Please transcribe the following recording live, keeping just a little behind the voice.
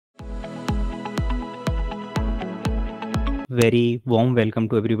Very warm welcome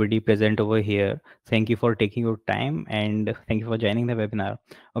to everybody present over here. Thank you for taking your time and thank you for joining the webinar.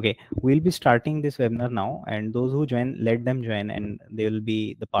 Okay, we'll be starting this webinar now, and those who join, let them join, and they will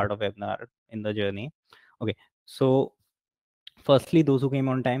be the part of webinar in the journey. Okay, so firstly, those who came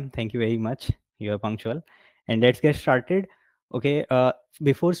on time, thank you very much. You are punctual, and let's get started. Okay,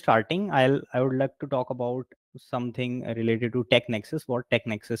 before starting, I would like to talk about something related to Tech Nexus. What Tech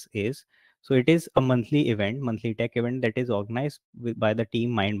Nexus is? So it is a monthly event, monthly tech event that is organized by the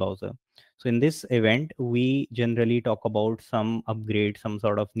team Mind Browser. So in this event, we generally talk about some upgrade, some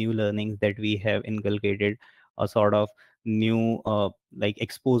sort of new learnings that we have inculcated, a sort of new like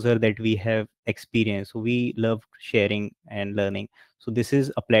exposure that we have experienced. So we love sharing and learning. So this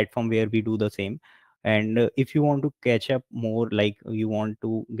is a platform where we do the same. And if you want to catch up more, like you want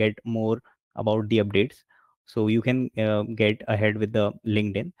to get more about the updates, so you can get ahead with the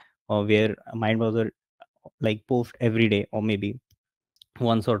LinkedIn, where Mind Browser like post every day or maybe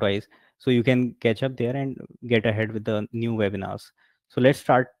once or twice, so you can catch up there and get ahead with the new webinars. So let's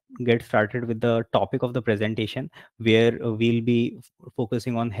get started with the topic of the presentation, where we'll be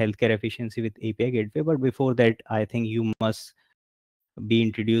focusing on healthcare efficiency with API gateway. But before that, I think you must be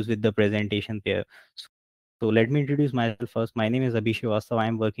introduced with the presentation there. So let me introduce myself first. My name is Abhishek Vastav. I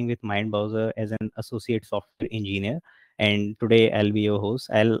am working with Mind Browser as an associate software engineer, and today I'll be your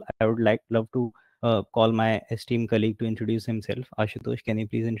host. I would love to call my esteemed colleague to introduce himself. Ashutosh, can you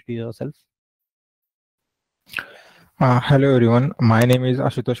please introduce yourself? Hello everyone, my name is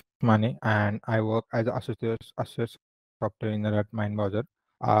Ashutosh Mane and I work as an associate software engineer at Mindbrowser.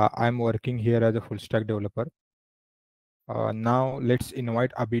 I'm working here as a full stack developer. Now let's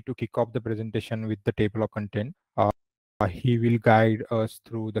invite Abhi to kick off the presentation with the table of content. He will guide us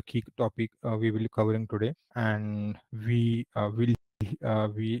through the key topic we will be covering today, and we will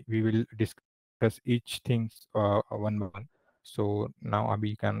discuss each things one by one. So now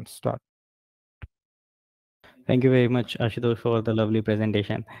Abhi can start. Thank you very much, Ashutosh, for the lovely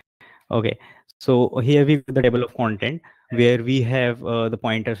presentation. Okay, so here we have the table of content where we have the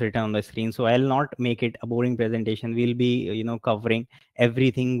pointers written on the screen. So I'll not make it a boring presentation. We'll be, covering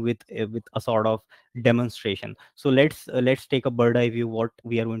everything with a sort of demonstration. So let's take a bird eye view what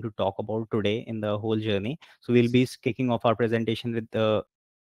we are going to talk about today in the whole journey. So we'll be kicking off our presentation with the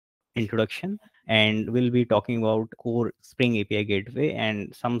introduction, and we'll be talking about core Spring API gateway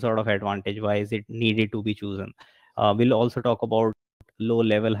and some sort of advantage. Why is it needed to be chosen? We'll also talk about low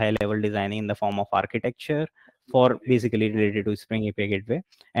level, high level designing in the form of architecture for basically related to Spring API gateway.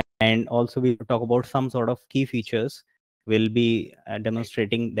 And also we'll talk about some sort of key features. We'll be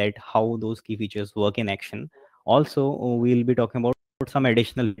demonstrating that how those key features work in action. Also, we'll be talking about some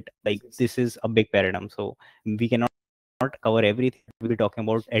additional, like this is a big paradigm. So we cannot cover everything. We'll be talking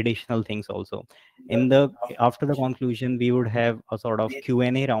about additional things also. In the After the conclusion, we would have a sort of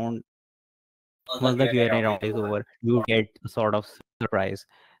Q&A round. Once the Q&A round is over, you would get a sort of surprise.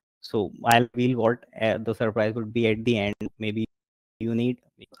 So I'll reveal what the surprise would be at the end. Maybe you need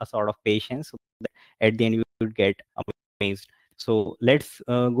a sort of patience, so that at the end you would get amazed. So let's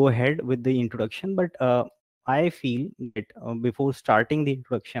go ahead with the introduction. But I feel that before starting the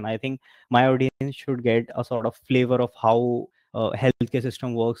introduction, I think my audience should get a sort of flavor of how healthcare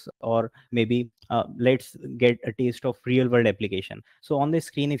system works, or maybe let's get a taste of real world application. So on the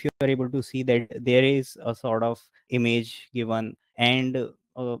screen, if you are able to see that there is a sort of image given, and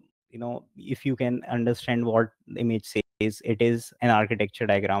if you can understand what the image says, it is an architecture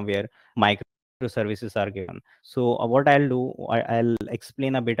diagram where microservices are given. So what I'll do, I'll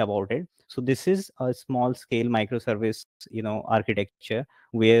explain a bit about it. So this is a small scale microservice architecture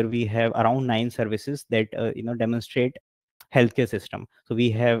where we have around 9 services that demonstrate healthcare system. So we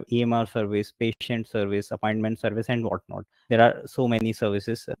have EMR service, patient service, appointment service, and whatnot. There are so many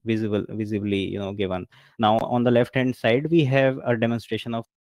services visibly given. Now on the left hand side, we have a demonstration of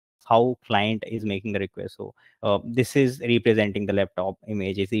how client is making the request. So this is representing the laptop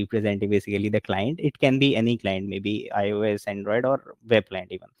image, is representing basically the client. It can be any client, maybe iOS, Android, or web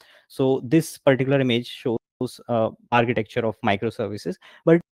client even. So this particular image shows architecture of microservices,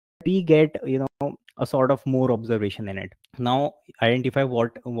 but we get a sort of more observation in it. Now identify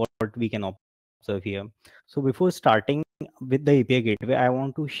what we can observe here. So before starting with the API gateway, I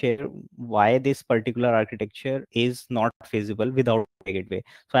want to share why this particular architecture is not feasible without a gateway.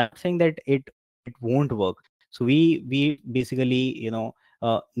 So I'm saying that it won't work. So we basically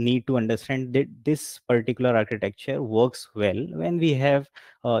need to understand that this particular architecture works well when we have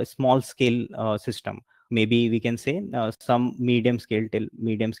a small scale system. Maybe we can say some medium scale till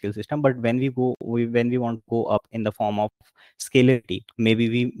medium scale system. But when we want to go up in the form of scalability, maybe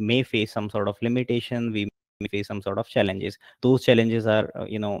we may face some sort of limitation. We face some sort of challenges. Those challenges are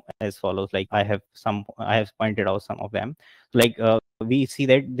as follows. Like I have pointed out some of them. Like we see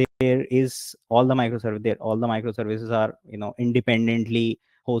that there is all the microservices are independently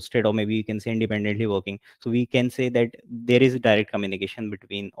hosted, or maybe you can say independently working. So we can say that there is direct communication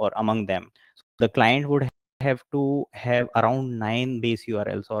between or among them. So the client would have to have around 9 base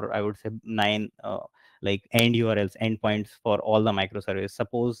URLs, or I would say 9 like end URLs, endpoints for all the microservices.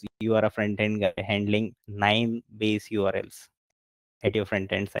 Suppose you are a front end guy handling 9 base URLs at your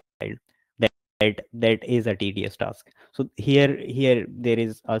front end side. That is a tedious task. So here there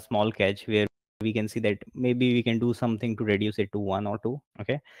is a small catch where we can see that maybe we can do something to reduce it to 1 or 2.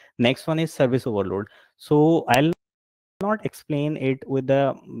 Okay. Next one is service overload. So I'll not explain it with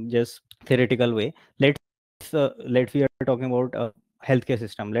the just theoretical way. Let's we are talking about a healthcare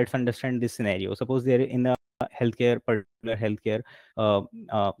system. Let's understand this scenario. Suppose there in a particular healthcare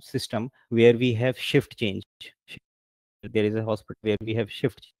system where we have shift change. There is a hospital where we have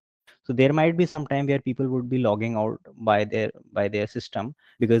shift. So there might be some time where people would be logging out by their system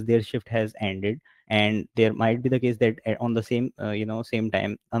because their shift has ended, and there might be the case that on the same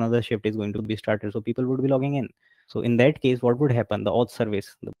time another shift is going to be started, so people would be logging in. So in that case, what would happen? The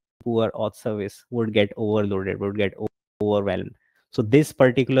poor auth service would get overloaded, would get overwhelmed. So this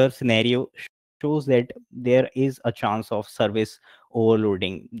particular scenario shows that there is a chance of service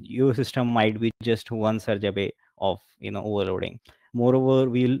overloading. Your system might be just one surge away of overloading. Moreover,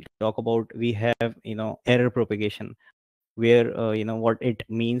 we'll talk about, we have error propagation, where what it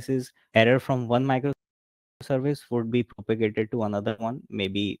means is error from one microservice would be propagated to another one.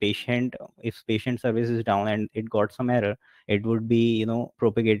 Maybe if patient service is down and it got some error, it would be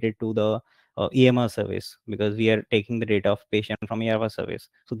propagated to the EMR service, because we are taking the data of patient from EMR service.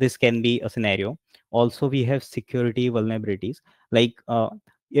 So this can be a scenario. Also, we have security vulnerabilities. Like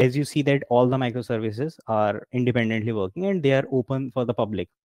as you see that all the microservices are independently working and they are open for the public.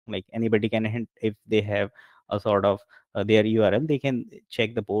 Like anybody can hit, if they have a sort of their URL, they can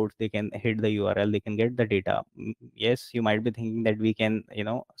check the ports, they can hit the URL, they can get the data. Yes, you might be thinking that we can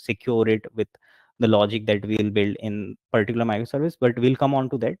secure it with the logic that we'll build in particular microservice, but we'll come on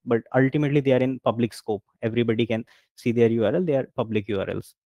to that. But ultimately they are in public scope, everybody can see their URL, they are public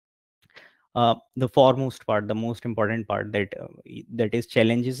URLs. The foremost part, the most important part, that is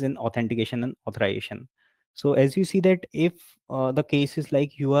challenges in authentication and authorization. So as you see that if the case is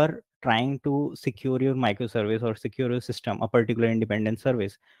like you are trying to secure your microservice or secure your system, a particular independent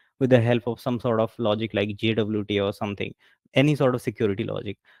service, with the help of some sort of logic like JWT or something, any sort of security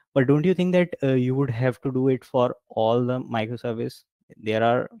logic. But don't you think that you would have to do it for all the microservice? There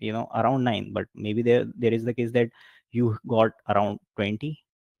are around 9, but maybe there is the case that you got around 20,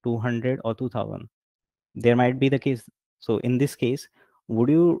 200 or 2000. There might be the case. So in this case, would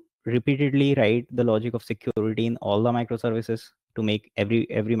you repeatedly write the logic of security in all the microservices to make every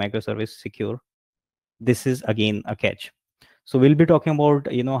microservice secure? This is again a catch. So we'll be talking about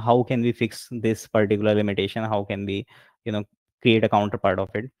how can we fix this particular limitation, how can we you know create a counterpart of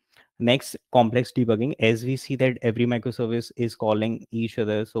it. Next, complex debugging. As we see that every microservice is calling each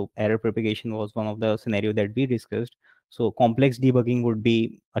other, so error propagation was one of the scenario that we discussed. So complex debugging would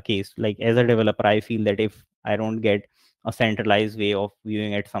be a case. Like as a developer, I feel that if I don't get a centralized way of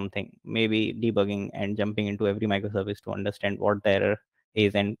viewing at something, maybe debugging and jumping into every microservice to understand what the error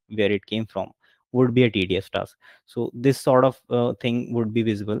is and where it came from would be a tedious task. So this sort of thing would be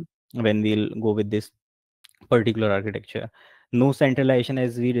visible when we'll go with this particular architecture. No centralization,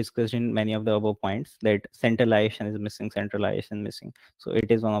 as we discussed in many of the above points, that centralization missing. So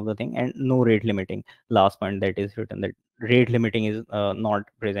it is one of the thing. And no rate limiting, last point that is written, that rate limiting is not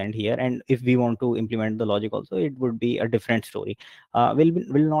present here. And if we want to implement the logic also, it would be a different story.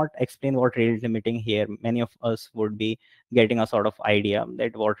 We'll not explain what rate limiting here. Many of us would be getting a sort of idea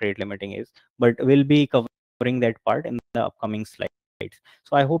that what rate limiting is, but we'll be covering that part in the upcoming slides.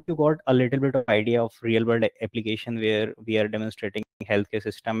 So I hope you got a little bit of idea of real world application where we are demonstrating healthcare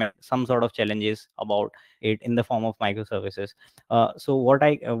system and some sort of challenges about it in the form of microservices. So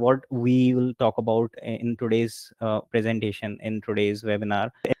what we will talk about in today's presentation, in today's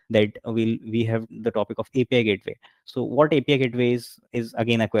webinar, that we have the topic of API gateway. So what API gateway is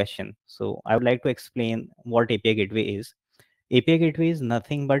again a question. So I would like to explain what API gateway is. API gateway is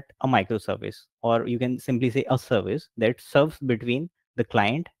nothing but a microservice, or you can simply say a service that serves between the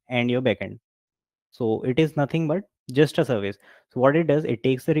client and your backend. So it is nothing but just a service. So what it does, it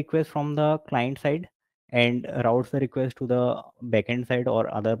takes the request from the client side and routes the request to the backend side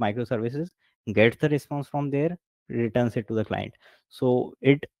or other microservices, gets the response from there, returns it to the client. So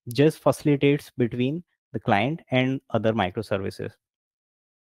it just facilitates between the client and other microservices.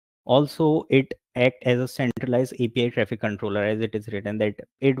 Also, it act as a centralized API traffic controller, as it is written that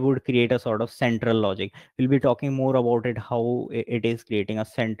it would create a sort of central logic. We'll be talking more about it, how it is creating a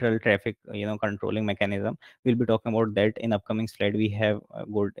central traffic, controlling mechanism. We'll be talking about that in upcoming slide. We have a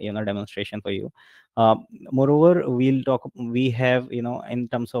good, demonstration for you. Moreover, we have, in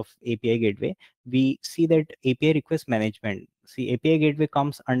terms of API gateway, we see that API request management. See, API gateway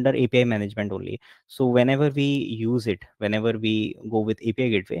comes under API management only. So whenever we use it, whenever we go with API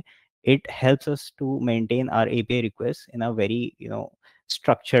gateway, it helps us to maintain our API requests in a very,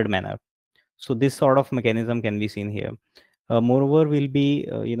 structured manner. So this sort of mechanism can be seen here. Moreover, we'll be,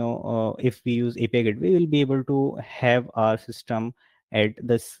 if we use API gateway, we'll be able to have our system at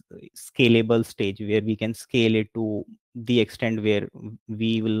this scalable stage where we can scale it to the extent where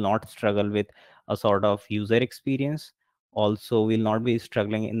we will not struggle with a sort of user experience. Also, we'll not be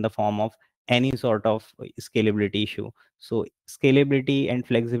struggling in the form of any sort of scalability issue. So scalability and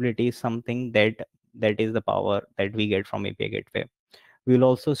flexibility is something that is the power that we get from API gateway.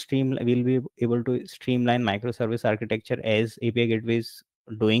 We'll be able to streamline microservice architecture as API gateways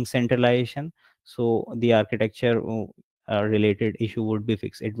doing centralization. So the architecture related issue would be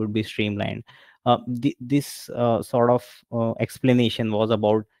fixed. It would be streamlined. This sort of explanation was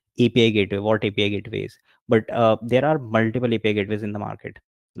about API gateway, what API gateway is. But there are multiple API gateways in the market.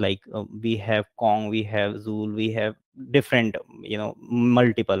 Like we have Kong, we have Zool, we have different,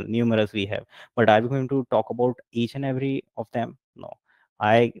 multiple, numerous we have. But are we going to talk about each and every of them? No.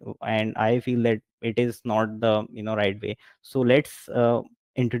 I feel that it is not the right way. So let's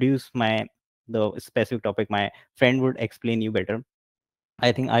introduce the specific topic. My friend would explain you better.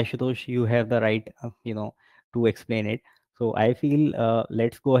 I think Ashutosh, you have the right to explain it. So I feel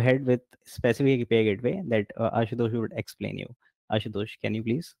let's go ahead with specific API gateway that Ashutosh would explain you. Ashutosh, can you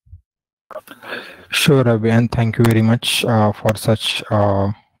please? Sure, Abhi, and thank you very much for such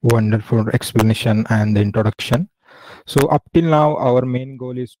wonderful explanation and the introduction. So up till now, our main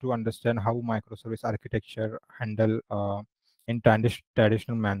goal is to understand how microservice architecture handle in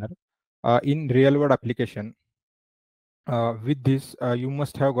traditional manner in real world application. With this, you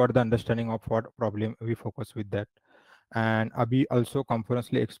must have got the understanding of what problem we focus with that. And Abhi also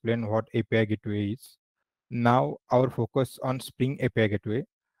comprehensively explained what API gateway is. Now our focus on Spring API Gateway,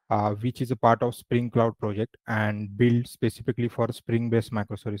 which is a part of Spring Cloud project and built specifically for Spring-based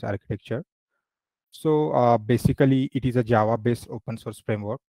microservice architecture. So basically, it is a Java-based open source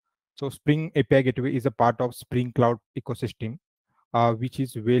framework. So Spring API Gateway is a part of Spring Cloud ecosystem, which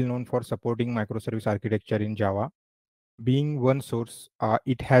is well known for supporting microservice architecture in Java. Being one source,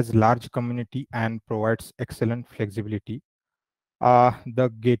 it has large community and provides excellent flexibility.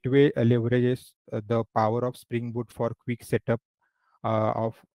 The gateway leverages the power of Spring Boot for quick setup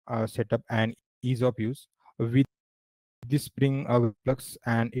and ease of use. With this Spring Flux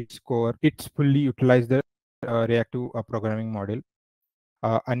and its core, it's fully utilized the reactive programming model,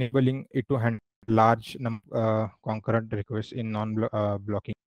 enabling it to handle large concurrent requests in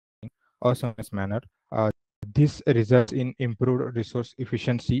non-blocking or seamless manner. This results in improved resource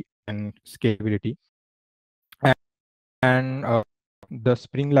efficiency and scalability. And the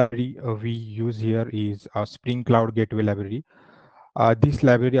Spring library we use here is a Spring Cloud Gateway library. This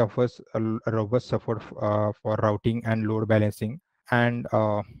library offers a robust support for routing and load balancing, and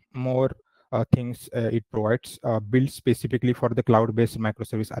more things it provides, built specifically for the cloud-based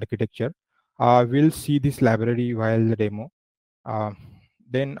microservice architecture. We'll see this library while the demo.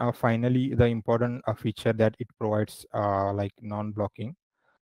 Then finally, the important feature that it provides, like non-blocking.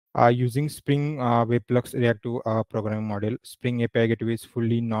 Using Spring Webflux reactive programming model, Spring API Gateway is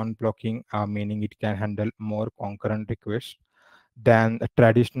fully non-blocking, meaning it can handle more concurrent requests than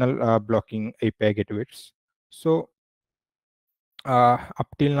traditional blocking API gateways. So up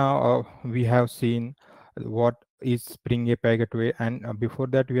till now, we have seen what is Spring API Gateway, and before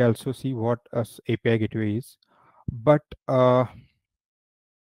that, we also see what API Gateway is. But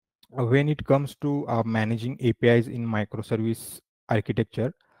when it comes to managing APIs in microservice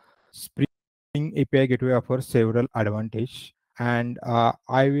architecture, Spring API Gateway offers several advantages, and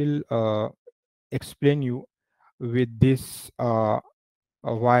I will explain you with this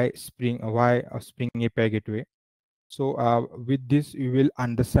why Spring API Gateway. So with this, you will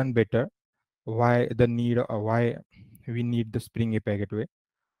understand better why we need the Spring API Gateway.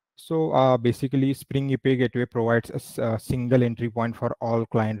 So basically, Spring API Gateway provides a single entry point for all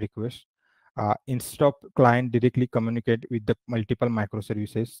client requests. Instead of client directly communicate with the multiple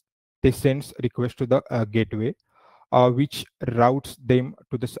microservices, they sends request to the gateway, which routes them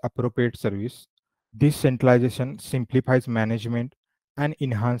to this appropriate service. This centralization simplifies management and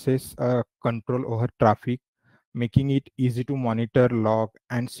enhances control over traffic making it easy to monitor, log,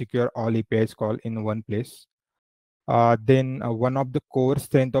 and secure all APIs call in one place. Then one of the core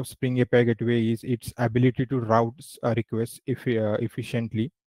strength of Spring API Gateway is its ability to route requests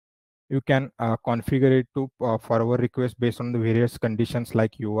efficiently. You can configure it to forward requests based on the various conditions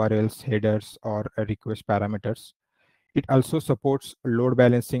like URLs, headers, or request parameters. It also supports load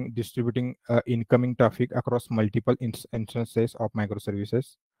balancing, distributing incoming traffic across multiple instances of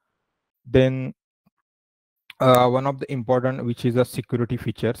microservices. Then one of the important, which is the security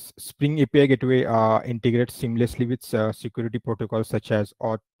features. Spring API Gateway integrates seamlessly with security protocols such as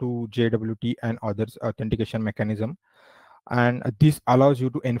Auth2, JWT, and others authentication mechanism. And this allows you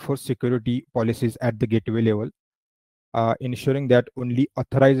to enforce security policies at the gateway level, ensuring that only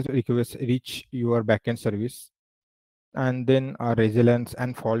authorized requests reach your backend service. And then resilience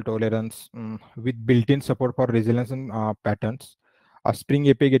and fault tolerance, with built-in support for resilience and patterns. A Spring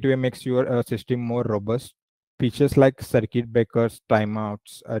API Gateway makes your system more robust. Features like circuit breakers,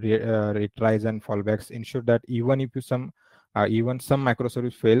 timeouts, retries, and fallbacks ensure that even some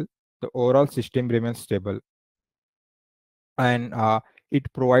microservices fail, the overall system remains stable. And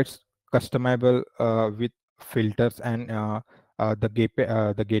it provides customizable with filters, and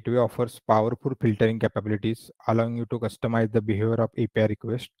the gateway offers powerful filtering capabilities, allowing you to customize the behavior of API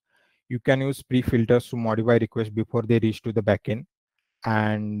request. You can use pre-filters to modify requests before they reach to the backend,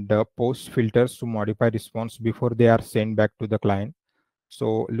 and post filters to modify response before they are sent back to the client.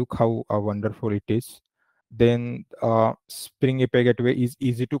 So look how wonderful it is. Then Spring API Gateway is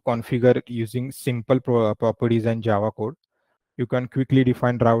easy to configure using simple properties and Java code. You can quickly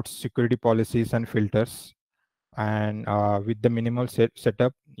define routes, security policies, and filters. And with the minimal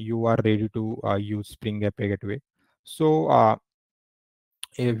setup, you are ready to use Spring API Gateway. So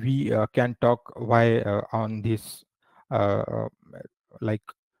we can talk why on this. Uh, uh, like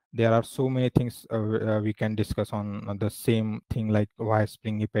there are so many things we can discuss on the same thing, like why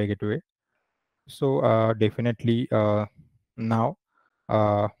Spring API Gateway. So definitely now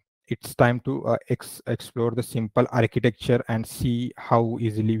uh, it's time to explore the simple architecture and see how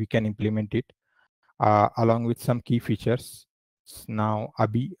easily we can implement it, along with some key features. Now,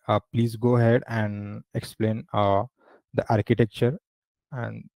 Abhi, please go ahead and explain the architecture.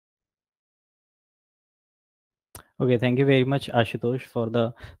 And Okay, thank you very much, Ashutosh, for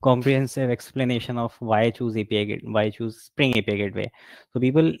the comprehensive explanation of why choose API why choose Spring API Gateway. So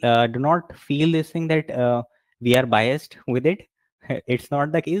people do not feel this thing that we are biased with it. It's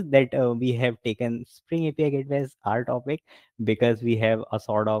not the case that we have taken Spring API Gateway as our topic because we have a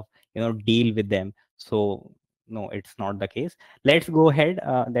sort of deal with them. So no, it's not the case. Let's go ahead.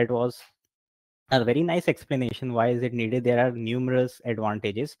 That was a very nice explanation. Why is it needed? There are numerous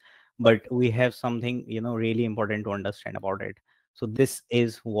advantages, but we have something really important to understand about it. So this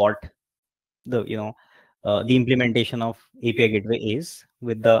is what the implementation of API gateway is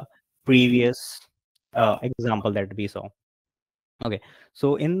with the previous example that we saw. Okay,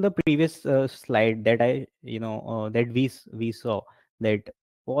 so in the previous slide that that we saw, that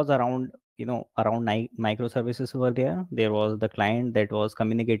was around around nine microservices were there. There was the client that was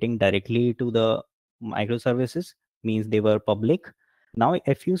communicating directly to the microservices, means they were public. Now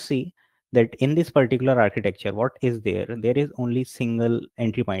if you see that in this particular architecture, what is there? There is only single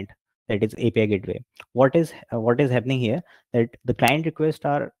entry point, that is API gateway. What is happening here, that the client requests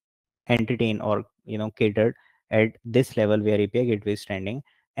are entertained or catered at this level where API gateway is standing,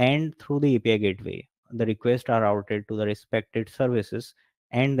 and through the API gateway, the requests are routed to the respected services,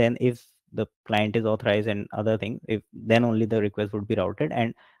 and then if the client is authorized and other thing, if then only the request would be routed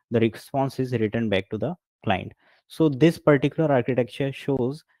and the response is returned back to the client. So this particular architecture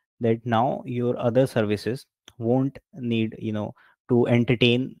shows that now your other services won't need to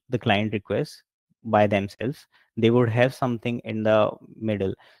entertain the client requests by themselves. They would have something in the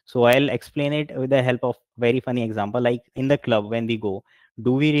middle. So I'll explain it with the help of very funny example. Like in the club when we go,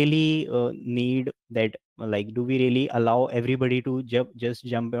 do we really need that? Like, do we really allow everybody to just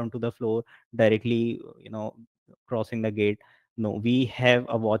jump onto the floor directly? Crossing the gate. No, we have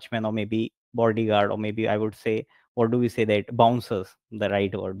a watchman or maybe bodyguard, or maybe I would say, what do we say, that bouncers, the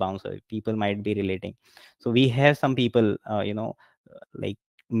right word, bouncer. People might be relating. So we have some people, like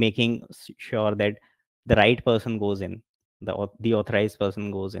making sure that the right person goes in, the authorized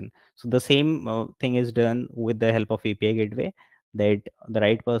person goes in. So the same thing is done with the help of API gateway, that the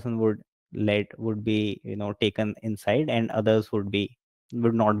right person would be taken inside, and others would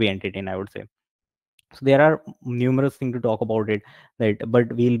not be entertained, I would say. So there are numerous things to talk about it, that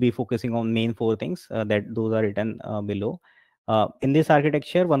but we'll be focusing on main four things, that those are written below. In this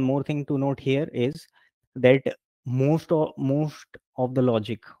architecture, one more thing to note here is that most of the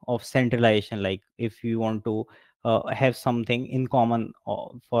logic of centralization, like if you want to have something in common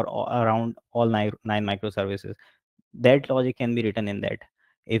for around all nine microservices, that logic can be written in that.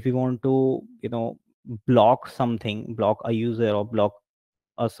 If you want to block something, block a user or block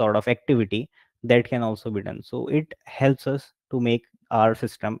a sort of activity, that can also be done. So it helps us to make our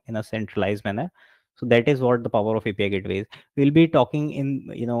system in a centralized manner. So that is what the power of API gateways. We'll be talking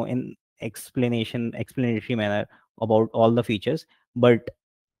in in explanatory manner about all the features, but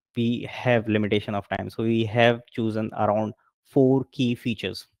we have limitation of time, so we have chosen around 4 key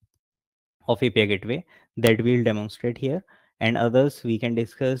features of API gateway that we'll demonstrate here, and others we can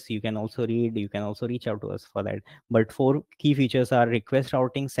discuss. You can also read, you can also reach out to us for that. But 4 key features are request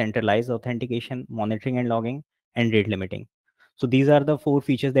routing, centralized authentication, monitoring and logging, and rate limiting. So these are the 4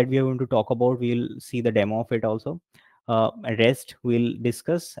 features that we are going to talk about. We'll see the demo of it also. Rest we'll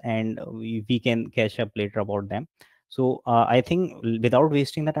discuss, and we can catch up later about them. So I think without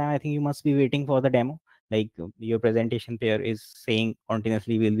wasting the time, I think you must be waiting for the demo. Like your presentation pair is saying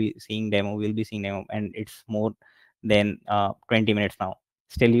continuously, we'll be seeing demo, we'll be seeing demo, and it's more than 20 minutes now.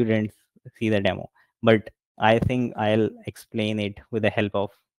 Still you didn't see the demo, but I think I'll explain it with the help of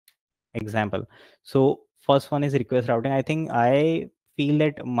example. So first one is request routing. I think I feel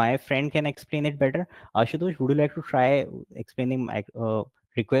that my friend can explain it better. Ashutosh, would you like to try explaining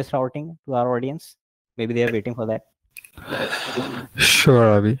request routing to our audience? Maybe they are waiting for that.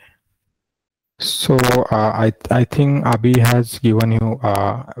 Sure, Abhi. So I think Abhi has given you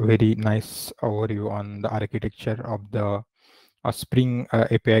a very nice overview on the architecture of the Spring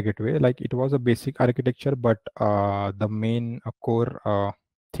API gateway. Like it was a basic architecture, but the main core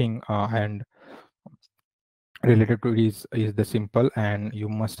thing and related to it is the simple, and you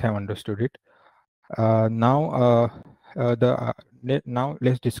must have understood it. Now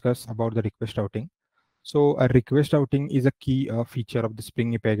let's discuss about the request routing. So a request routing is a key feature of the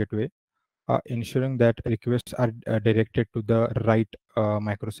Spring API gateway, ensuring that requests are directed to the right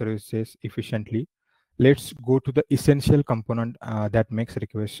microservices efficiently. Let's go to the essential component that makes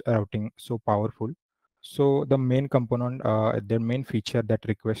request routing so powerful. So the main component, the main feature that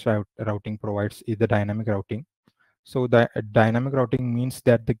routing provides is the dynamic routing. So the dynamic routing means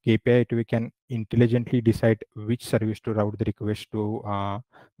that the API gateway can intelligently decide which service to route the request to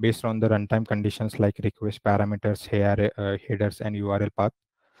based on the runtime conditions like request parameters, headers, and URL path.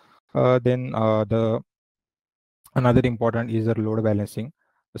 Then the Another important is the load balancing.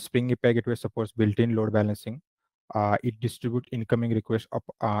 The Spring API gateway supports built-in load balancing. It distributes incoming requests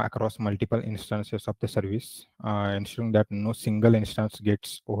across multiple instances of the service, ensuring that no single instance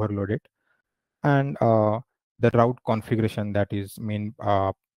gets overloaded. And the route configuration, that is main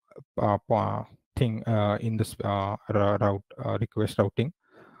thing in this route request routing.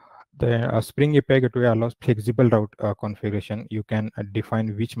 The Spring API gateway allows flexible route configuration. You can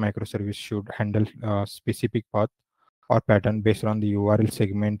define which microservice should handle specific path or pattern based on the URL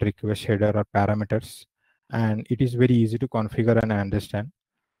segment, request header, or parameters. And it is very easy to configure and understand.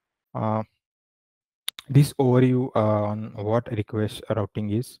 This overview on what request routing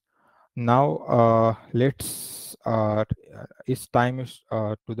is. Now it's time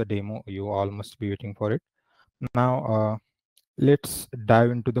to the demo. You all must be waiting for it. Now let's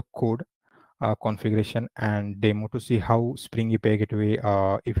dive into the code configuration and demo to see how Spring API Gateway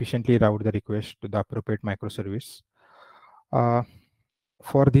efficiently route the request to the appropriate microservice.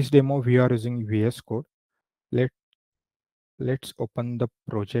 For this demo, we are using VS Code. Let's open the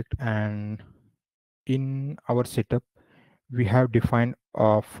project, and in our setup, we have defined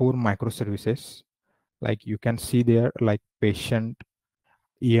 4 microservices. Like you can see there, like patient,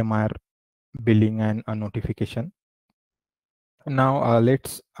 EMR, billing, and a notification. Now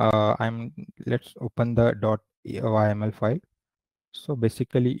let's open the .yml file. So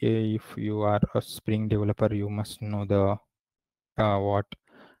basically, if you are a Spring developer, you must know the what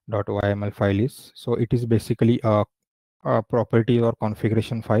 .yml file is. So it is basically a property or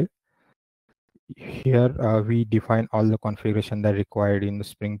configuration file. Here we define all the configuration that required in the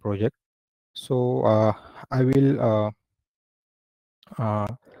Spring project. So I will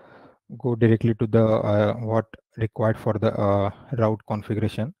go directly to the what required for the route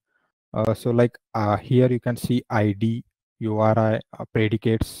configuration. So like here you can see ID, URI,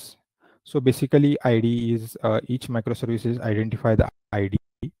 predicates. So basically ID is each microservices identify the ID.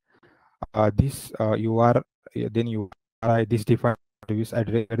 This then URI, this define service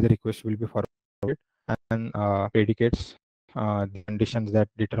address where the request will be forwarded, and predicates the conditions that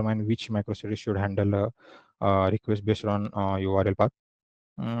determine which microservice should handle a request based on URL path.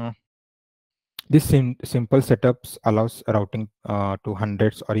 This simple setups allows routing to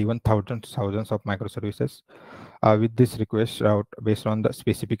hundreds or even thousands of microservices. with this request route based on the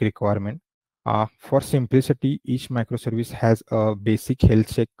specific requirement. For simplicity, each microservice has a basic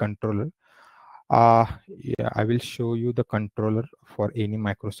health check controller. Yeah, I will show you the controller for any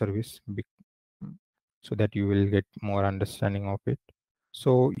microservice so that you will get more understanding of it.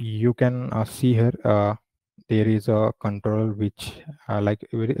 So you can see here there is a control which like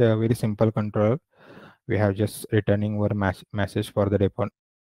very simple control. We have just returning our message for the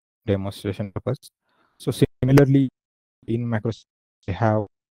demonstration purpose. So similarly in microservices we have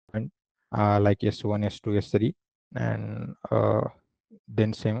like S1, S2, S3, and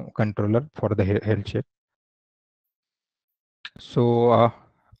then same controller for the health check. So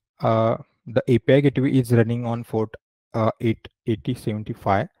the API gateway is running on port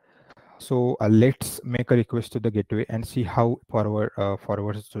 88075. So let's make a request to the gateway and see how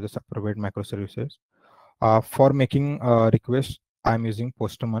forwards to the subprovided microservices. For making a request, I'm using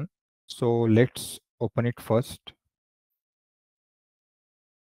Postman. So let's open it first.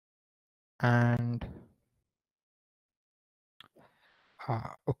 And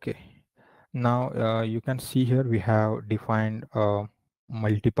okay, now you can see here we have defined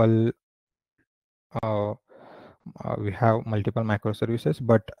multiple we have multiple microservices,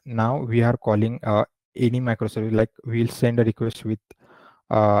 but now we are calling any microservice, like we'll send a request with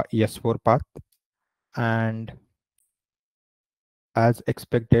S4 path, and as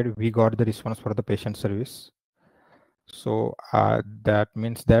expected we got the response for the patient service. So that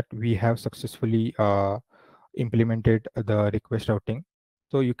means that we have successfully implemented the request routing.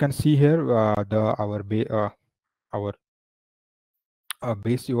 So you can see here our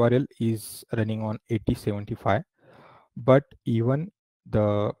base URL is running on 8075, but even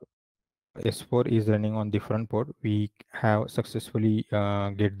the S4 is running on different port. We have successfully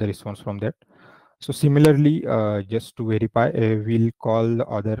get the response from that. So similarly, just to verify, we'll call the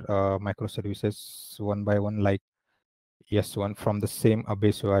other microservices one by one, like S1 from the same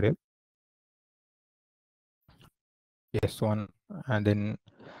base URL, S1, and then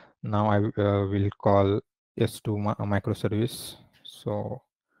now I will call S2 microservice. So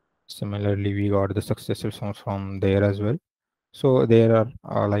similarly, we got the success response from there as well. So there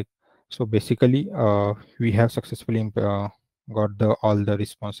are so basically we have successfully got all the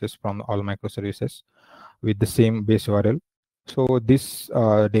responses from all microservices with the same base URL. So this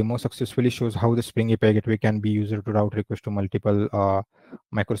demo successfully shows how the Spring API Gateway can be used to route requests to multiple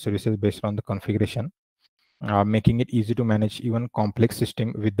microservices based on the configuration, making it easy to manage even complex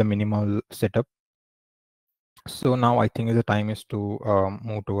system with the minimal setup. So now I think the time is to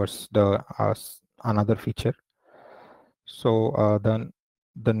move towards the another feature. So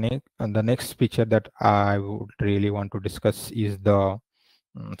the next feature that I would really want to discuss is the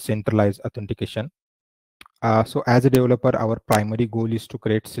centralized authentication. So as a developer, our primary goal is to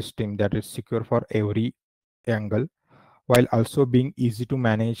create system that is secure for every angle, while also being easy to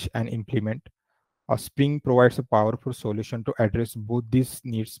manage and implement. Spring provides a powerful solution to address both these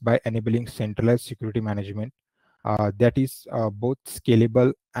needs by enabling centralized security management that is both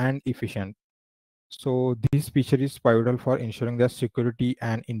scalable and efficient. So this feature is pivotal for ensuring the security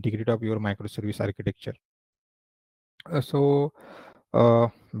and integrity of your microservice architecture. So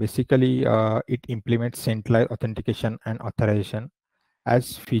basically, it implements centralized authentication and authorization.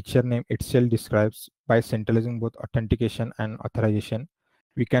 As feature name itself describes, by centralizing both authentication and authorization,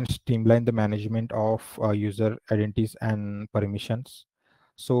 we can streamline the management of user identities and permissions.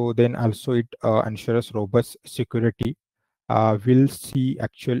 So then also it ensures robust security. We'll see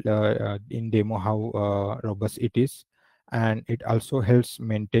actual in demo how robust it is, and it also helps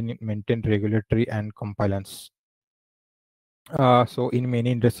maintain regulatory and compliance. So in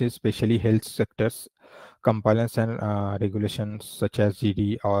many industries, especially health sectors, compliance and regulations such as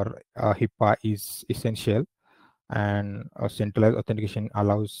GD or HIPAA is essential, and centralized authentication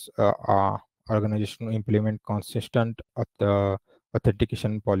allows organization to implement consistent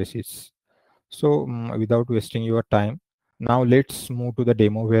authentication policies. So without wasting your time, now let's move to the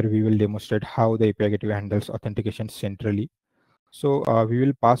demo where we will demonstrate how the API gateway handles authentication centrally. So we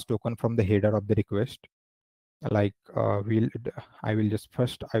will pass token from the header of the request. Like I will just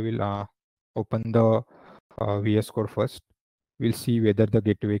first I will open the VS Code first. We'll see whether the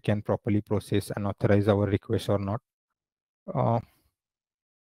gateway can properly process and authorize our request or not.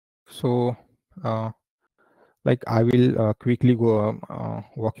 So like I will quickly go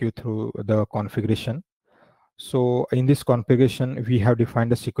walk you through the configuration. So in this configuration, we have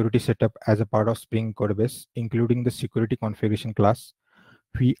defined the security setup as a part of Spring Codebase, including the security configuration class.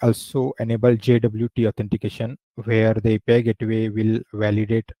 We also enable JWT authentication, where the API gateway will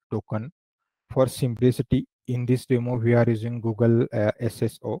validate token. For simplicity, in this demo, we are using Google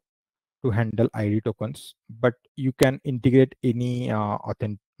SSO. to handle ID tokens, but you can integrate any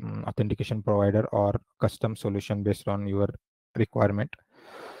authentication provider or custom solution based on your requirement.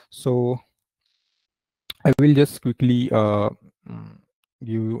 So I will just quickly mm, give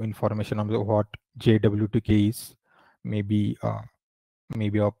you information about what JWTK is. Maybe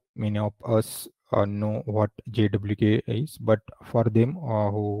many of us know what JWK is, but for them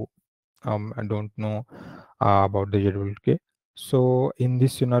who don't know about the JWK. So in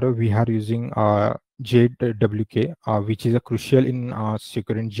this scenario, we are using JWK, which is a crucial in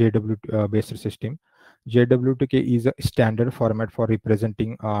securing JW based system. JWK is a standard format for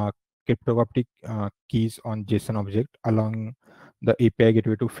representing cryptographic keys on JSON object, allowing the API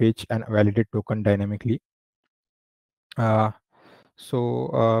gateway to fetch and validate token dynamically.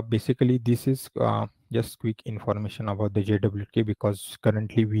 Basically, this is just quick information about the JWK, because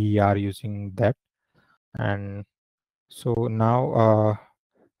currently we are using that. And so now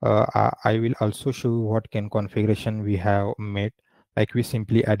I will also show you what can configuration we have made. Like we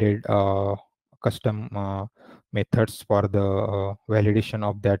simply added custom methods for the validation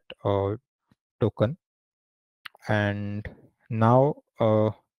of that token. And now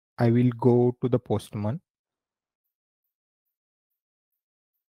I will go to the Postman.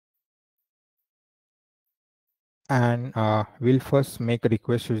 And we'll first make a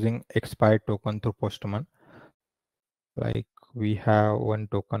request using expired token through Postman. Like we have one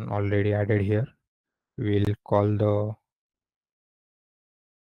token already added here. We'll call the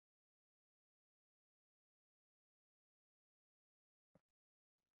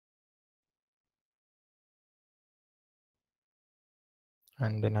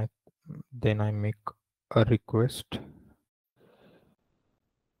and then I make a request.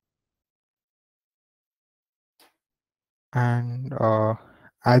 And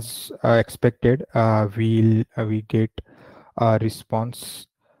as expected, we get a response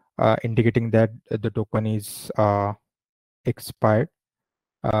indicating that the token is expired,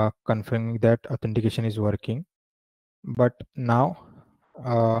 confirming that authentication is working. But now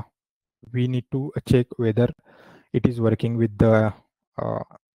we need to check whether it is working with the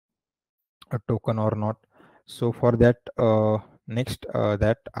a token or not. So for that, next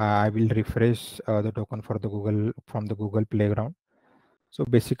that I will refresh the token for the Google from the Google Playground. So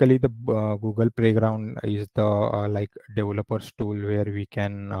basically, the Google Playground is the like developers tool where we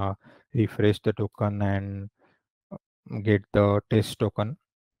can refresh the token and get the test token.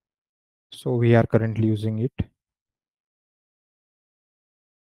 So we are currently using it.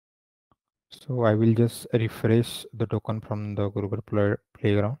 So I will just refresh the token from the Google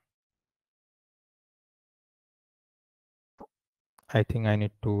Playground. I think I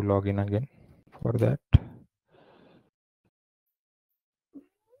need to log in again for that.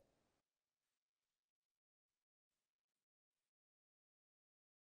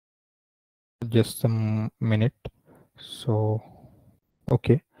 Just a minute. So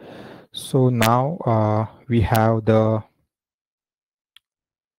okay, so now we have the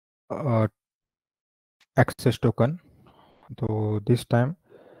access token. So this time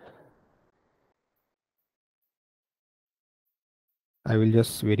I will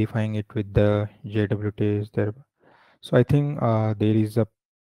just verifying it with the JWT is there. So I think there is a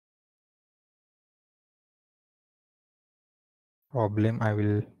problem. I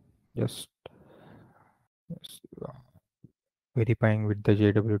will just uh, verifying with the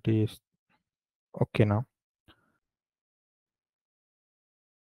JWT is okay now.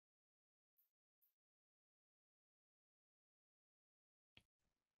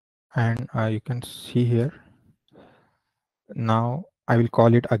 And you can see here. Now I will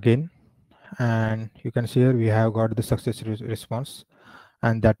call it again, and you can see here we have got the success response,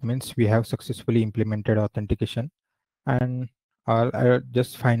 and that means we have successfully implemented authentication. And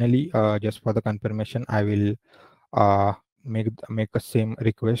just finally, just for the confirmation, I will make a same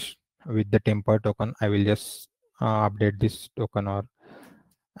request with the temper token. I will just update this token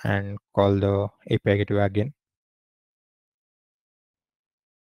and call the API gateway again.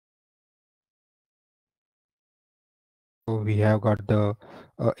 So we have got the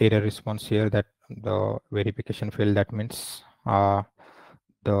error response here that the verification failed. That means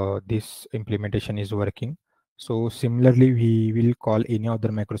this implementation is working. So similarly, we will call any other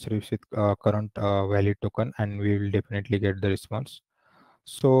microservice with current valid token, and we will definitely get the response.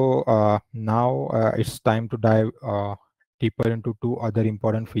 So now it's time to dive deeper into two other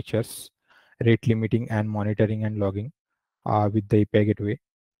important features: rate limiting and monitoring and logging with the API gateway.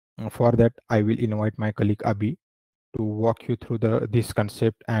 For that, I will invite my colleague Abhi to walk you through this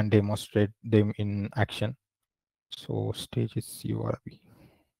concept and demonstrate them in action. So stage is yours, Abhi.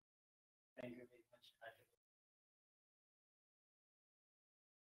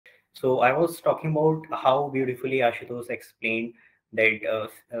 So I was talking about how beautifully Ashutosh explained that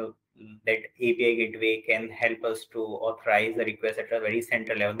that API gateway can help us to authorize the request at a very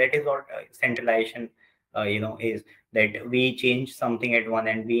central level. That is what centralization, is that we change something at one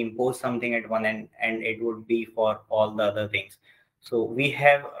end, we impose something at one end, and it would be for all the other things. So we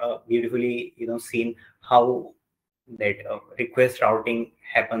have beautifully, seen how that request routing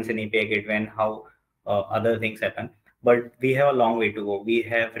happens in API gateway and how other things happen. But we have a long way to go. We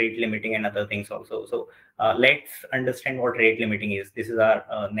have rate limiting and other things also. So let's understand what rate limiting is. This is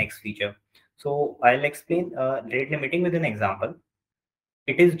our next feature. So I'll explain rate limiting with an example.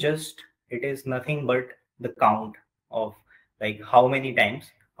 It is nothing but the count of like how many times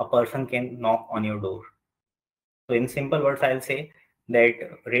a person can knock on your door. So in simple words, I'll say that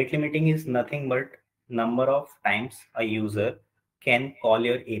rate limiting is nothing but number of times a user can call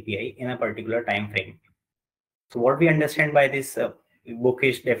your API in a particular time frame. So what we understand by this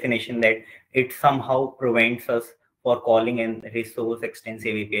bookish definition that it somehow prevents us for calling in resource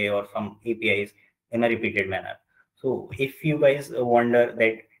extensive API or some APIs in a repeated manner. So if you guys wonder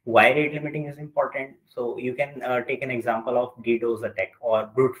that why rate limiting is important, so you can take an example of DDoS attack or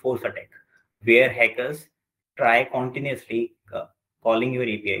brute force attack, where hackers try continuously calling your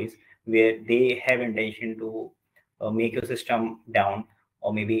APIs, where they have intention to make your system down,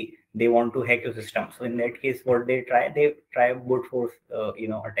 or maybe they want to hack your system. So in that case, what they try brute force,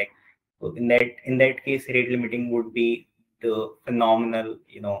 attack. So in that case, rate limiting would be the phenomenal,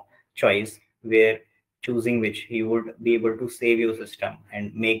 choice where choosing which you would be able to save your system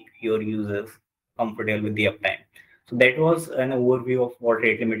and make your users comfortable with the uptime. So that was an overview of what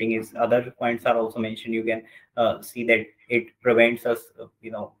rate limiting is. Other points are also mentioned. You can see that it prevents us,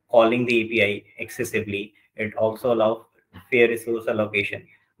 calling the API excessively. It also allows fair resource allocation,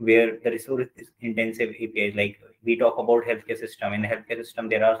 where the resource intensive APIs, like we talk about healthcare system. In the healthcare system,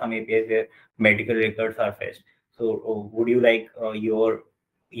 there are some APIs where medical records are fetched. So would you like your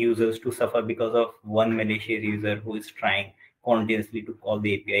users to suffer because of one malicious user who is trying continuously to call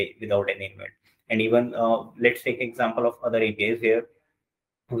the API without any limit? And even let's take example of other APIs where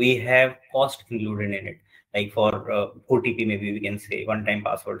we have cost included in it, like for OTP, maybe we can say one-time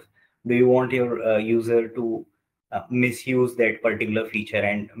passwords. Do you want your user to misuse that particular feature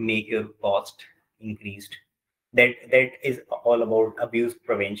and make your cost increased? That is all about abuse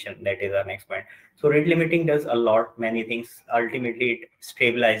prevention. That is our next point. So rate limiting does a lot, many things. Ultimately, it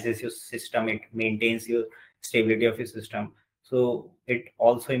stabilizes your system, it maintains your stability of your system. So it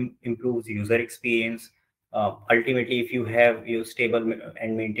also improves user experience. Ultimately, if you have your stable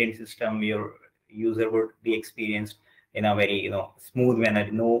and maintained system, your user would be experienced in a very smooth manner.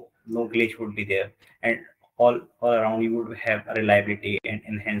 No glitch would be there, and all around you would have a reliability and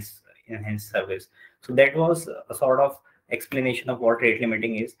enhanced service. So that was a sort of explanation of what rate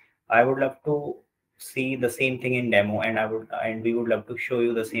limiting is. I would love to see the same thing in demo, and we would love to show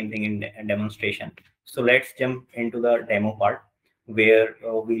you the same thing in demonstration. So let's jump into the demo part, where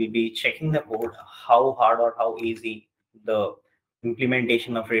we'll be checking the code, how hard or how easy the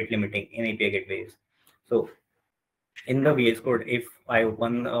implementation of rate limiting in API gateways. So in the VS Code, if I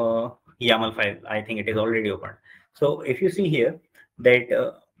open YAML file, I think it is already open. So if you see here that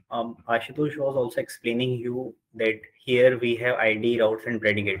Ashutosh was also explaining you that here we have ID, routes, and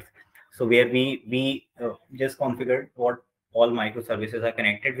predicates. So where we just configured what all microservices are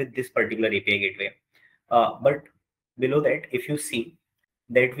connected with this particular API gateway. But below that, if you see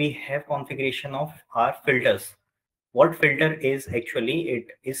that we have configuration of our filters. What filter is actually, it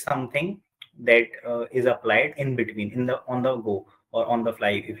is something that is applied in between, in the on the go or on the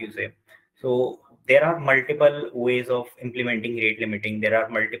fly, if you say. So there are multiple ways of implementing rate limiting. There are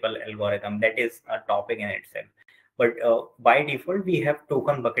multiple algorithm. That is a topic in itself. But by default, we have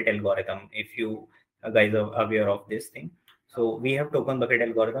token bucket algorithm. If you guys are aware of this thing. So we have token bucket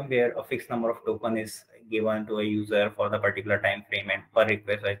algorithm where a fixed number of token is given to a user for the particular time frame, and per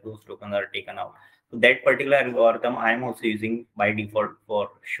request, like those tokens are taken out. So that particular algorithm I am also using by default for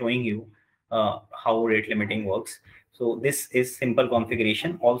showing you how rate limiting works. So this is simple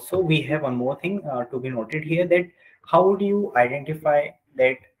configuration. Also, we have one more thing to be noted here, that how do you identify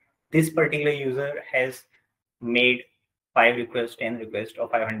that this particular user has made 5 requests, 10 requests, or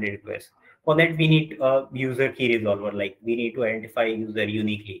 500 requests? For that, we need a user key resolver, like we need to identify user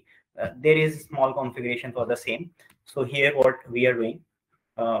uniquely. There is small configuration for the same. So here what we are doing,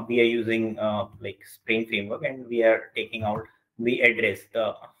 we are using like Spring framework, and we are taking out the address,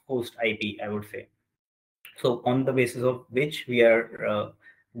 the host IP, I would say. So on the basis of which we are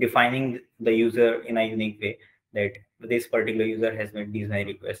defining the user in a unique way, that this particular user has made these many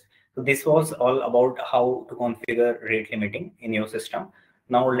requests. So this was all about how to configure rate limiting in your system.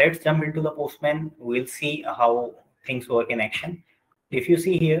 Now let's jump into the Postman. We'll see how things work in action. If you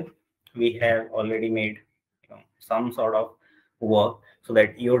see here, we have already made some sort of work so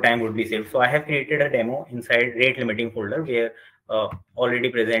that your time would be saved. So I have created a demo inside rate limiting folder where already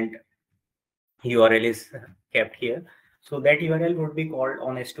present URL is kept here. So that URL would be called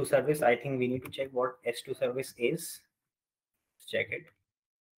on S2 service. I think we need to check what S2 service is. Let's check it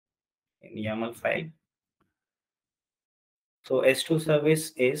in YAML file. So S2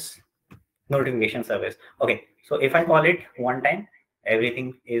 service is notification service. Okay, so if I call it one time,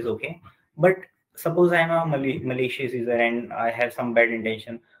 everything is okay. But suppose I'm a malicious user and I have some bad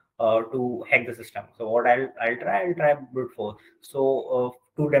intention to hack the system. So what I'll try brute force. So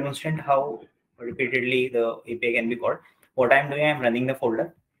to demonstrate how repeatedly the API can be called, what I'm doing, I'm running the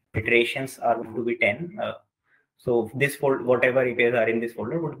folder. Iterations are going to be 10. So this folder, whatever APIs are in this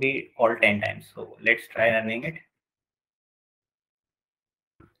folder would be called 10 times. So let's try running it.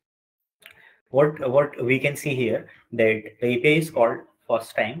 What we can see here, that the API is called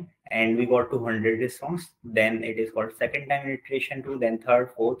first time and we got 200 response, then it is called second time iteration 2, then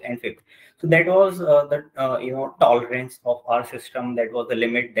third, fourth, and fifth. So that was the tolerance of our system. That was the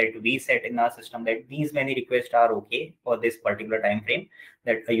limit that we set in our system, that these many requests are okay for this particular time frame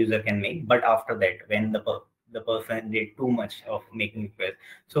that a user can make. But after that, when the person did too much of making requests,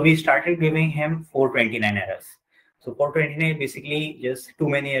 so we started giving him 429 errors. So 429 basically just too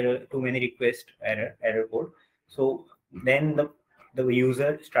many request error code. So then the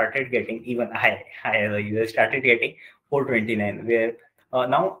user started getting even higher. The user started getting 429. Where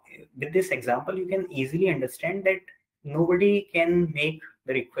now with this example, you can easily understand that nobody can make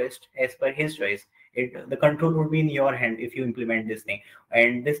the request as per his choice. The control would be in your hand if you implement this thing,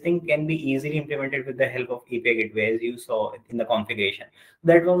 and this thing can be easily implemented with the help of API gateway, as you saw in the configuration.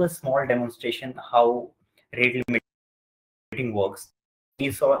 That was a small demonstration how rate limiting works.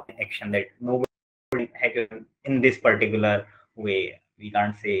 We saw in action that nobody hacker in this particular way. We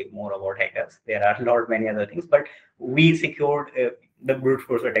can't say more about hackers. There are a lot many other things, but we secured the brute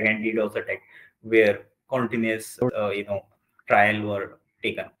force attack and DDoS attack where continuous trial were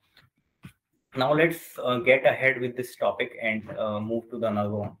taken. Now let's get ahead with this topic and move to the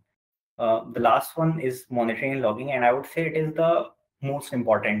another one. The last one is monitoring and logging, and I would say it is the most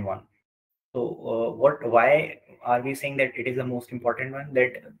important one. So why are we saying that it is the most important one?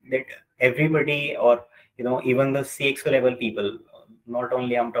 That everybody, or even the CXO level people, not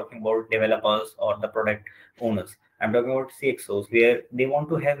only I'm talking about developers or the product owners, I'm talking about CXOs, where they want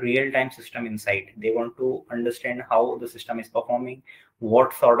to have real-time system insight. They want to understand how the system is performing,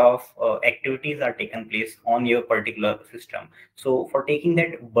 what sort of activities are taking place on your particular system. So for taking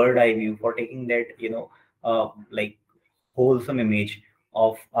that bird eye view, for taking that like wholesome image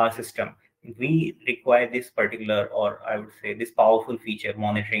of our system, we require this particular, or I would say this powerful feature,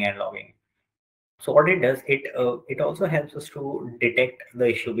 monitoring and logging. So what it does, it also helps us to detect the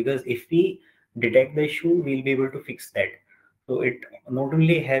issue, because if we detect the issue, we'll be able to fix that. So it not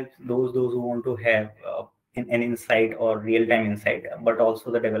only helps those who want to have an insight or real-time insight, but also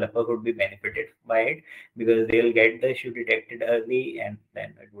the developer would be benefited by it, because they'll get the issue detected early and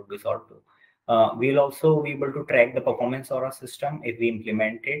then it would be solved too. We'll also be able to track the performance of our system if we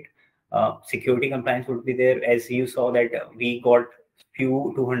implement it. Security compliance would be there, as you saw that we got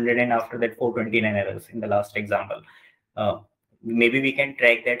few 200 and after that 429 errors in the last example. Maybe we can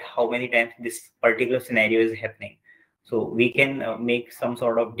track that how many times this particular scenario is happening, so we can make some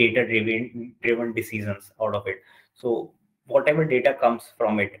sort of data driven decisions out of it. So whatever data comes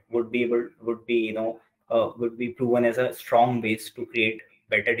from it would be proven as a strong base to create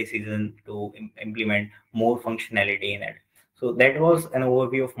better decision to implement more functionality in it. So that was an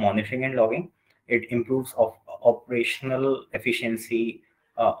overview of monitoring and logging. It improves of operational efficiency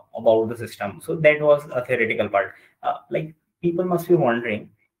about the system. So that was a theoretical part. Like people must be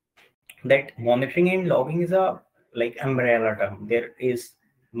wondering that monitoring and logging is a like umbrella term. There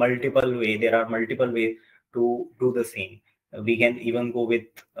are multiple ways to do the same. We can even go with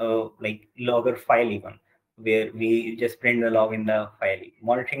like logger file even, where we just print the log in the file.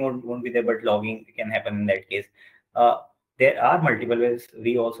 Monitoring won't be there, but logging can happen in that case. uh, there are multiple ways.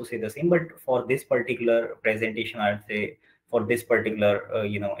 We also say the same, but for this particular presentation, I'd say for this particular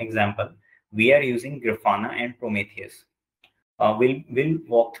example, we are using Grafana and Prometheus. We'll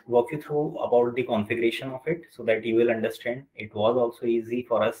walk you through about the configuration of it so that you will understand. It was also easy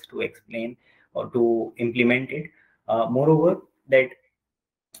for us to explain or to implement it. Moreover, that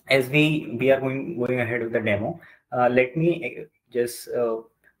as we are going ahead with the demo, let me just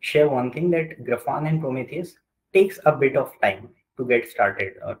share one thing, that Grafana and Prometheus takes a bit of time to get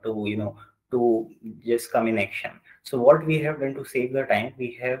started, to to just come in action. So what we have done to save the time,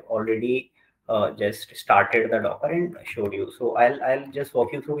 we have already just started the Docker and showed you. So I'll just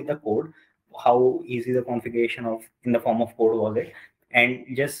walk you through with the code, how easy the configuration of in the form of code was it, and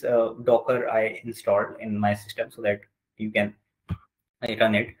just Docker I installed in my system so that you can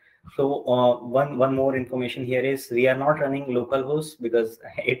run it. So one more information here is we are not running localhost because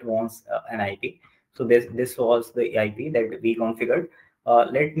it wants an IP. So this was the IP that we configured.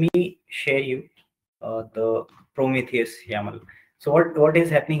 Let me share you the Prometheus YAML. So what is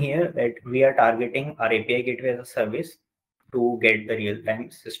happening here that we are targeting our API gateway as a service to get the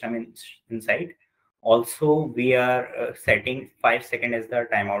real-time system inside. Also, we are setting 5 seconds as the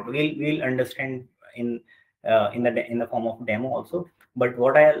timeout. We'll understand in in the form of demo also. But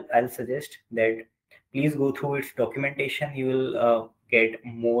what I'll suggest that please go through its documentation. You will get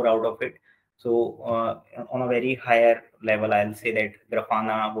more out of it. So on a very higher level, I'll say that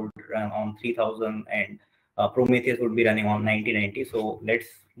Grafana would run on 3000 and Prometheus would be running on 9090. So let's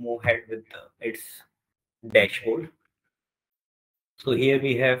move ahead with its dashboard. So here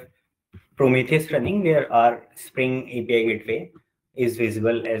we have Prometheus running where our Spring API gateway is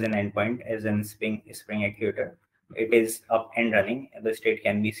visible as an endpoint, as an Spring actuator. It is up and running. The state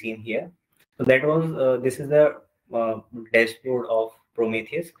can be seen here. So that was this is the dashboard of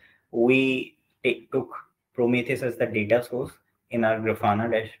Prometheus. We took Prometheus as the data source in our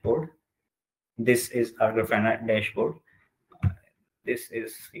Grafana dashboard. This is our Grafana dashboard. This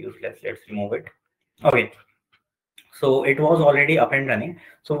is useless. Let's remove it. Okay. So it was already up and running.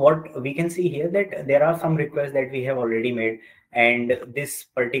 So what we can see here that there are some requests that we have already made, and this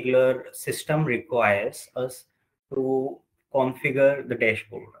particular system requires us to configure the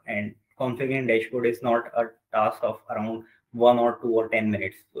dashboard, and configuring dashboard is not a task of around 1 or 2 or 10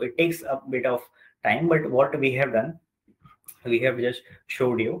 minutes. So it takes a bit of time, but what we have done, we have just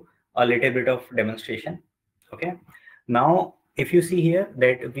showed you a little bit of demonstration. Okay. Now if you see here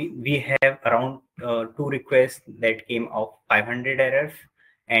that we have around 2 requests that came of 500 errors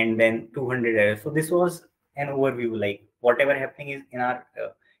and then 200 errors. So this was an overview, like whatever happening is in our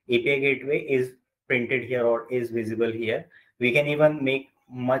API gateway is printed here or is visible here. We can even make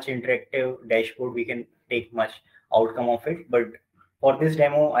much interactive dashboard. We can take much outcome of it. But for this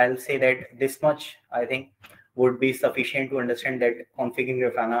demo, I'll say that this much I think would be sufficient to understand that configuring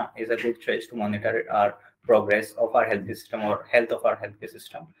Grafana is a good choice to monitor our progress of our health system or health of our healthcare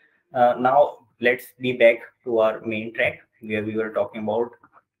system. Now let's be back to our main track where we were talking about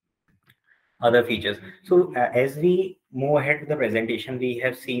other features. So as we move ahead with the presentation, we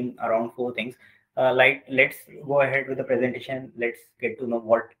have seen around 4 things. Like let's go ahead with the presentation. Let's get to know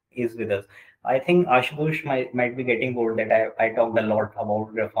what is with us. I think Ashutosh might be getting bored that I talked a lot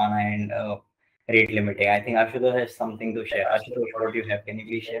about Grafana and rate limiting. I think Ashutosh has something to share. Ashutosh, what do you have? Can you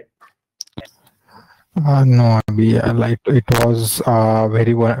please share? No, Abhi, like it was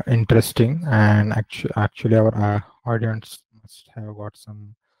very interesting, and actually our audience must have got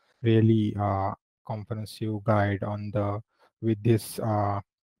some really comprehensive guide on the with this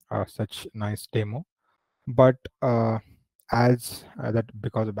such nice demo. But as that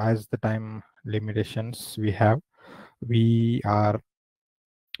because as the time limitations we have, we are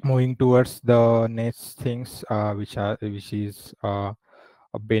moving towards the next things which is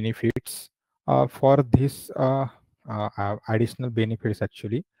benefits for this additional benefits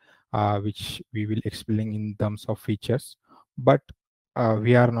actually, which we will explain in terms of features, but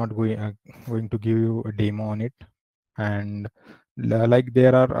we are not going to give you a demo on it. And like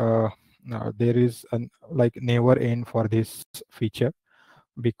there is like never end for this feature,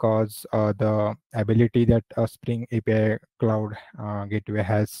 because the ability that a Spring API Cloud Gateway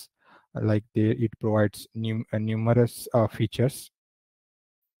has, like it provides numerous features.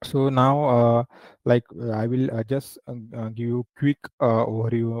 So now, I will just give you quick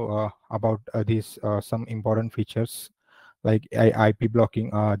overview about these some important features like IP blocking.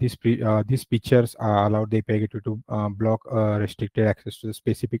 These features allow the API gateway to block restricted access to the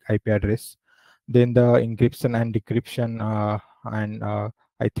specific IP address. Then the encryption and decryption, and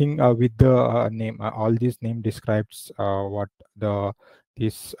I think with the name, all these name describes what the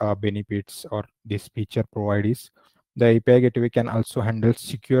these benefits or this feature provide is. The API gateway can also handle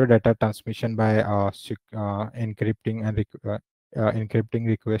secure data transmission by encrypting and encrypting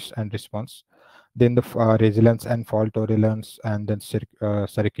request and response. Then the resilience and fault tolerance, and then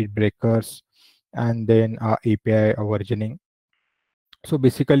circuit breakers, and then API versioning. So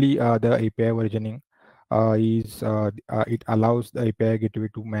basically, the API versioning it allows the API gateway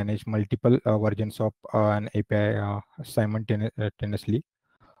to manage multiple versions of an API simultaneously.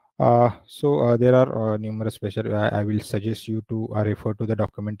 There are numerous special. I will suggest you to refer to the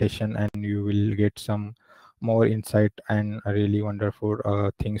documentation, and you will get some more insight and really wonderful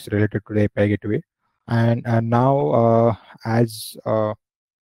things related to the API gateway. And now, as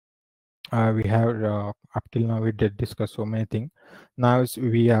we have up till now we did discuss so many things. Now as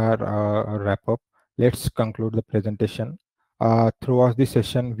we are wrap up, let's conclude the presentation. Throughout this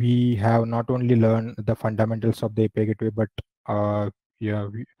session we have not only learned the fundamentals of the API gateway, but uh, yeah,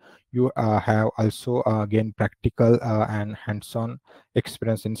 you have also gained practical and hands-on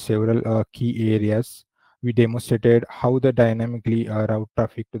experience in several key areas. We demonstrated how the dynamically route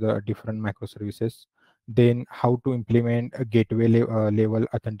traffic to the different microservices, then how to implement a gateway level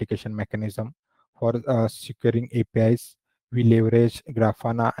authentication mechanism for securing APIs. We leverage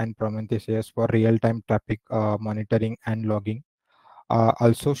Grafana and Prometheus for real-time traffic monitoring and logging.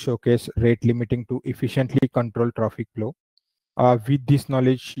 Also showcase rate limiting to efficiently control traffic flow. With this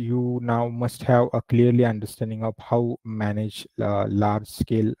knowledge, you now must have a clearly understanding of how manage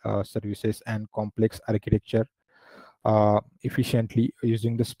large-scale services and complex architecture efficiently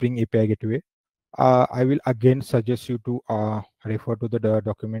using the Spring API Gateway. I will again suggest you to refer to the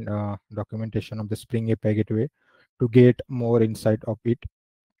documentation of the Spring API Gateway to get more insight of it.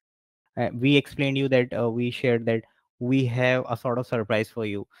 We explained you that we shared that we have a sort of surprise for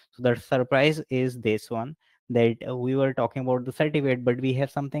you. So the surprise is this one, that we were talking about the certificate, but we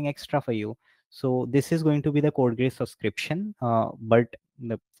have something extra for you. So this is going to be the CodeGrip subscription, but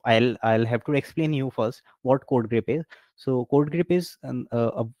I'll have to explain you first what CodeGrip is. So CodeGrip is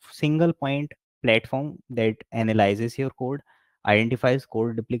a single point platform that analyzes your code, identifies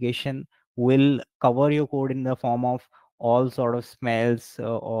code duplication, will cover your code in the form of all sort of smells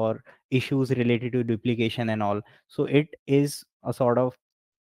or issues related to duplication and all. So it is a sort of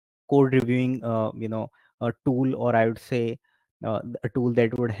code reviewing a tool, or I would say a tool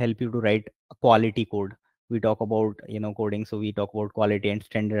that would help you to write a quality code. We talk about coding, so we talk about quality and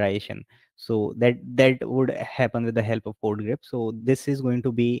standardization. So that would happen with the help of CodeGrip. So this is going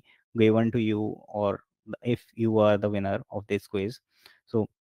to be given to you, or if you are the winner of this quiz. So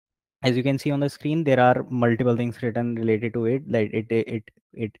as you can see on the screen, there are multiple things written related to it. Like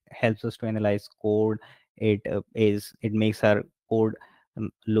it helps us to analyze code. It makes our code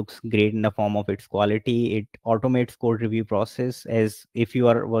looks great in the form of its quality. It automates code review process, as if you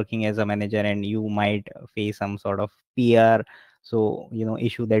are working as a manager and you might face some sort of PR, so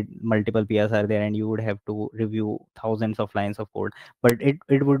issue that multiple PRs are there and you would have to review thousands of lines of code. But it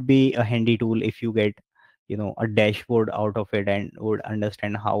would be a handy tool if you get a dashboard out of it and would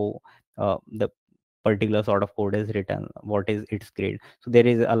understand how the particular sort of code is written, what is its grade. So there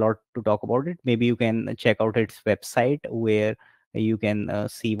is a lot to talk about it. Maybe you can check out its website, where you can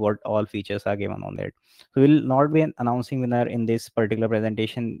see what all features are given on that. So we'll not be announcing winner in this particular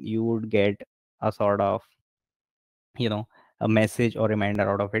presentation. You would get a sort of you know a message or reminder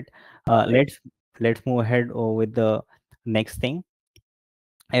out of it. Let's move ahead with the next thing,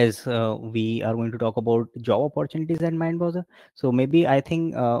 as we are going to talk about job opportunities and mind browser. So maybe I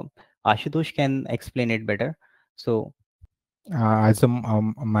think Ashutosh can explain it better. So As a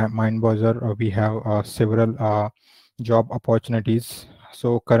mind browser, we have several job opportunities.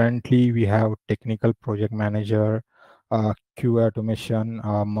 So currently we have technical project manager, QA automation,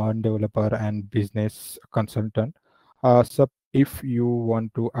 MERN developer, and business consultant. So if you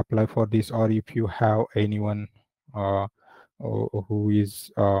want to apply for this, or if you have anyone uh, who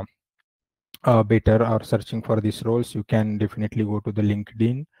is better or searching for these roles, you can definitely go to the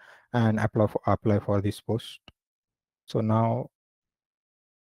LinkedIn and apply for this post. So now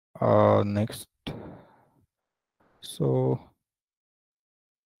next. So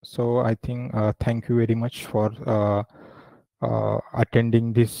I think thank you very much for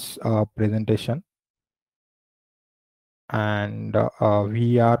attending this presentation, and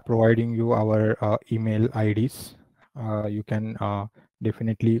we are providing you our email IDs. You can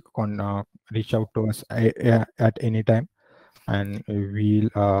definitely reach out to us at any time, and we'll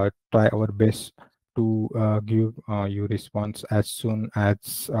try our best to give you response as soon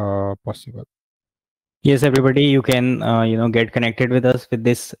as possible. yes, everybody, you can get connected with us with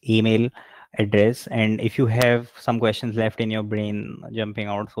this email address, and if you have some questions left in your brain jumping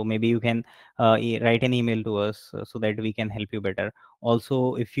out, so maybe you can write an email to us so that we can help you better.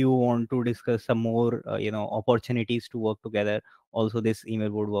 Also, if you want to discuss some more opportunities to work together, also this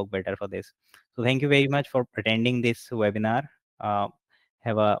email would work better for this. So thank you very much for attending this webinar.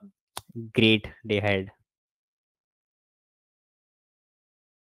 Have a great day ahead.